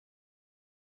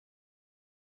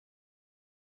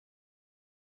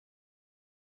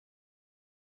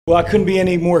Well, I couldn't be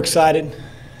any more excited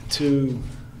to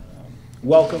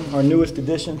welcome our newest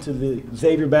addition to the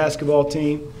Xavier basketball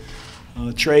team.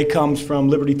 Trey comes from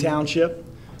Liberty Township.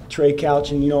 Trey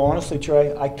Couch, and honestly,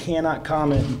 Trey, I cannot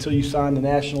comment until you sign the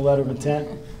national letter of intent.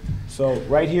 So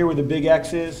right here where the big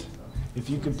X is, if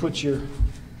you could put your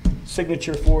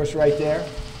signature for us right there.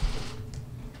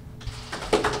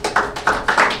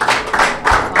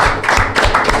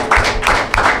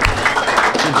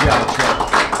 Good job, Trey.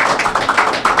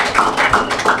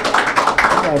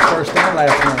 First and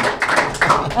last name.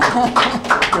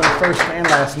 First and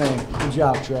last name. Good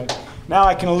job, Trey. Now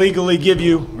I can legally give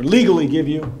you a little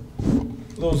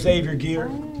Xavier gear.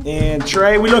 And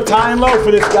Trey, we looked high and low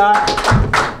for this guy.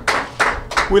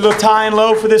 We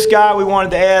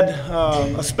wanted to add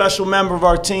a special member of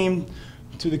our team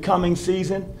to the coming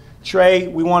season. Trey,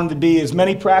 we wanted to be as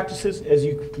many practices as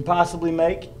you can possibly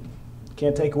make.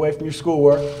 Can't take away from your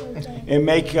schoolwork. And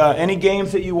make any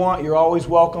games that you want. You're always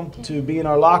welcome to be in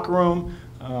our locker room,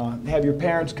 have your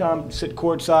parents come, sit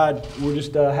courtside. We're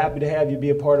just happy to have you be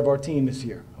a part of our team this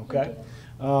year, okay?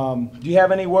 Do you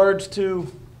have any words to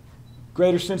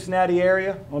greater Cincinnati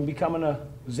area on becoming a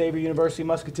Xavier University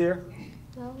Musketeer?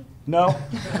 No. No?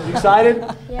 You excited?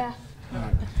 Yeah. All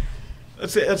right.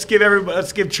 Let's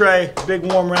give Trey a big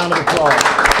warm round of applause.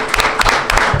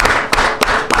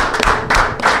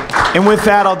 And with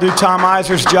that, I'll do Tom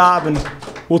Iser's job, and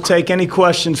we'll take any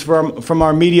questions from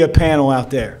our media panel out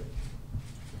there.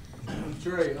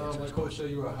 Trey, my coach said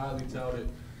you were a highly touted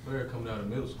player coming out of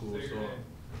middle school.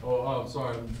 I'm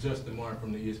sorry, I'm Justin Martin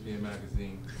from the ESPN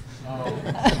magazine.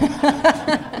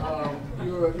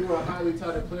 You were a highly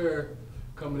touted player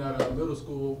coming out of middle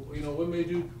school. What made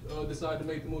you decide to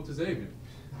make the move to Xavier?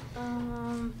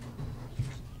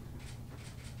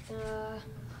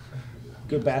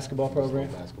 Good basketball program?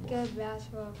 Good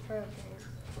basketball program.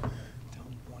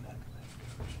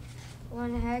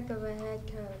 One heck of a head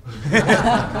coach.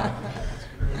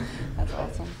 That's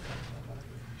awesome.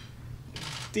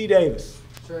 D. Davis.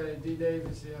 Trey, D.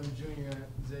 Davis here. I'm a junior at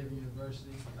Xavier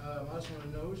University. I just want to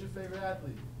know, who's your favorite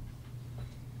athlete?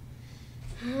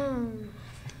 I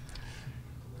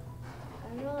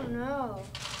don't know.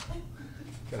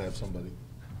 Gotta have somebody.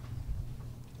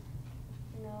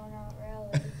 No, not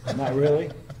really. Not really?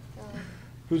 No.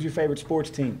 Who's your favorite sports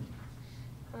team?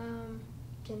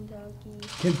 Kentucky.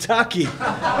 Kentucky.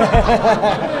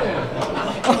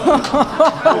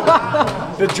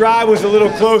 The drive was a little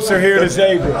closer here to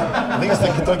Xavier. I think it's the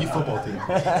Kentucky football team.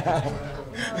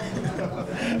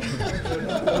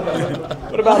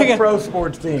 What about a pro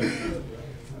sports team?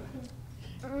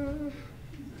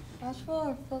 Basketball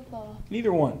or football?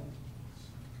 Neither one.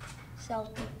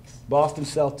 Celtics. Boston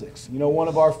Celtics. One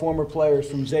of our former players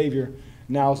from Xavier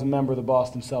now is a member of the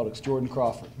Boston Celtics, Jordan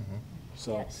Crawford.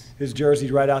 So yes. His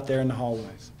jersey's right out there in the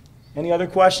hallways. Any other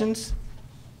questions?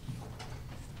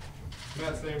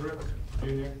 Matt Stainbrook,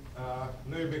 Jr. I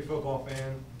know you're a big football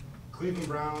fan. Cleveland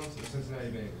Browns or Cincinnati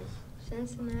Bengals?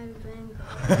 Cincinnati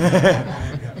Bengals.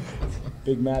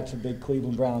 Big Matt's a big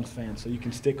Cleveland Browns fan, so you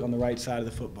can stick on the right side of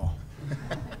the football.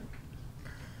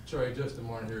 Trey, Justin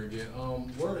Martin here again.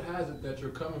 Word has it that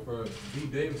you're coming for D.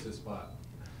 Davis' spot.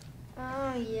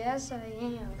 Oh, yes, I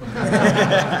am.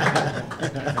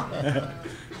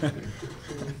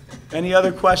 Any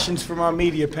other questions from our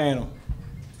media panel?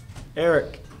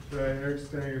 Eric. Eric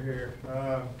Stenger here.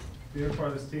 Being a part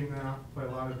of this team now, play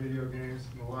a lot of video games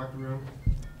in the locker room.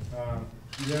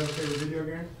 You have a favorite video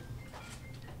game?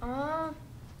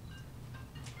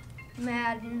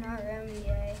 Madden or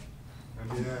NBA.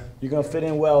 You're going to fit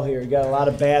in well here. You got a lot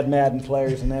of bad Madden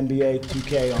players and NBA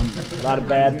 2K on a lot of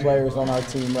bad players on our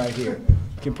team right here.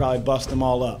 You can probably bust them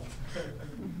all up.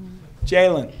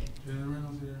 Jalen. Jalen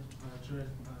Reynolds here. Trey,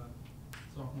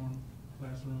 sophomore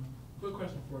classroom. Quick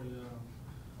question for you.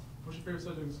 What's your favorite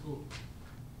subject in school?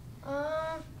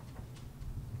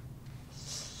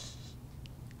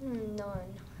 None.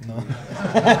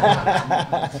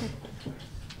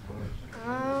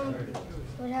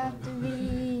 Would have to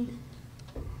be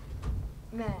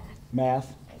math.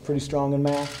 Math. Pretty strong in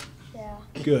math? Yeah.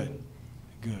 Good.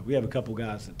 Good. We have a couple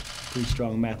guys that are pretty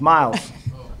strong in math. Miles.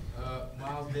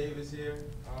 Miles Davis here.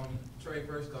 Trey,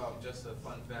 first off, just a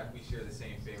fun fact, we share the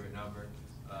same favorite number,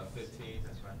 15.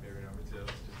 That's my favorite number too,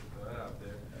 just to throw that out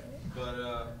there. But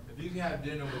if you could have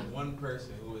dinner with one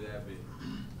person, who would that be?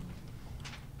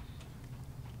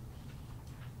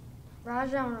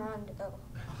 Rajon Rondo.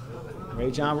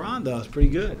 Rajon Rondo is pretty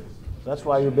good. That's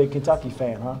why you're a big Kentucky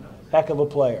fan, huh? Heck of a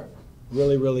player.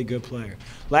 Really, really good player.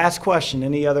 Last question.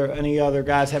 Any other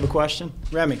guys have a question?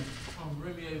 Remy.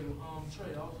 Remy,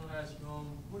 Trey, I was going to ask you,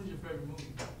 what is your favorite movie?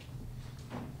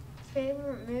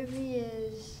 favorite movie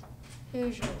is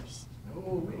Hoosiers.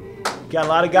 Got a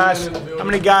lot of guys. How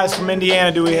many guys from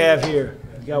Indiana do we have here?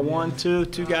 We got two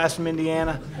guys from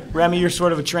Indiana. Remy, you're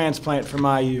sort of a transplant from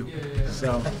IU.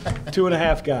 So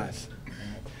 2.5 guys.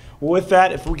 Well, with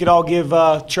that, if we could all give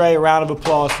Trey a round of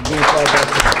applause for being part of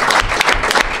that.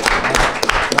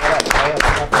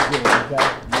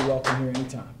 You're welcome here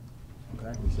anytime.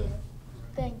 Okay?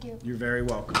 Thank you. You're very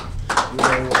welcome. You're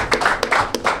very welcome.